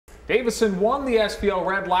Davison won the SPL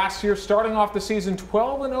Red last year, starting off the season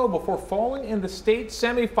 12-0 before falling in the state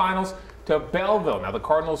semifinals to Belleville. Now the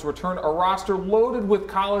Cardinals return a roster loaded with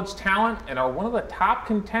college talent and are one of the top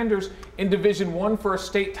contenders in Division I for a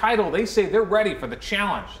state title. They say they're ready for the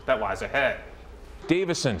challenge that lies ahead.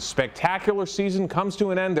 Davison's spectacular season comes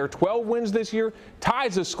to an end. Their 12 wins this year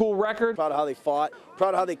ties a school record. Proud of how they fought,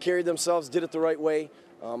 proud of how they carried themselves, did it the right way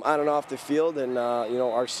on and off the field, and you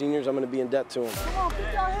know, our seniors, I'm going to be in debt to them. Come on, put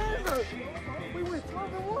your hands up. We went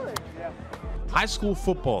 12-1. High school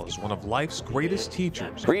football is one of life's greatest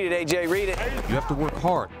teachers. Read it, AJ, read it. You have to work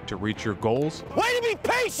hard to reach your goals. Way to be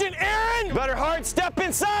patient, Aaron! Better hard step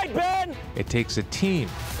inside, Ben! It takes a team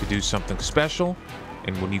to do something special,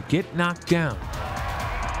 and when you get knocked down,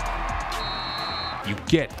 you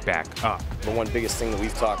get back up. The one biggest thing that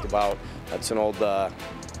we've talked about, that's an old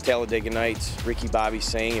Talladega Nights, Ricky Bobby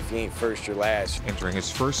saying, if you ain't first, you're last. Entering his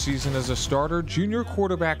first season as a starter, junior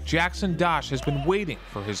quarterback Jaxson Dosh has been waiting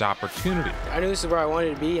for his opportunity. I knew this is where I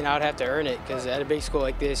wanted to be, and I would have to earn it, because at a big school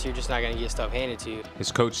like this, you're just not going to get stuff handed to you.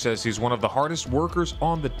 His coach says he's one of the hardest workers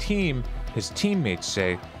on the team. His teammates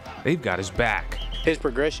say they've got his back. His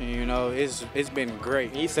progression, you know, it's been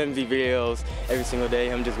great. He sends me videos every single day,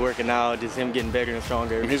 him just working out, just him getting bigger and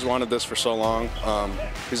stronger. He's wanted this for so long.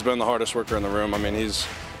 He's been the hardest worker in the room. I mean, he's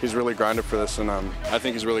really grinded for this, and I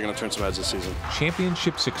think he's really going to turn some heads this season.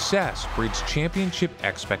 Championship success breeds championship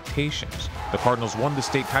expectations. The Cardinals won the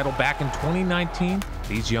state title back in 2019.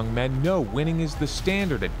 These young men know winning is the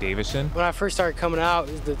standard at Davison. When I first started coming out,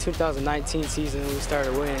 it was the 2019 season, we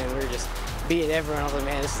started winning, and we were just beating everyone. I was like,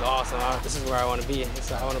 man, this is awesome. This is where I want to be.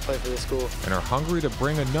 I want to play for this school. And are hungry to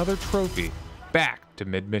bring another trophy back to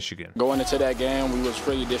Mid-Michigan. Going into that game, we was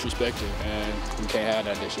pretty disrespected, and we can't have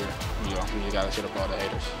that this year. You know, we got to shut up all the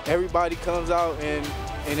haters. Everybody comes out, and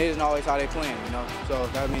it isn't always how they plan, you know. So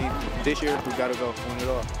that means this year we got to go win it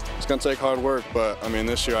all. It's going to take hard work, but I mean,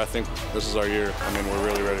 this year I think this is our year. I mean, we're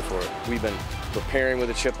really ready for it. We've been preparing with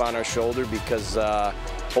a chip on our shoulder because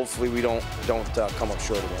hopefully we don't come up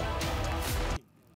short again.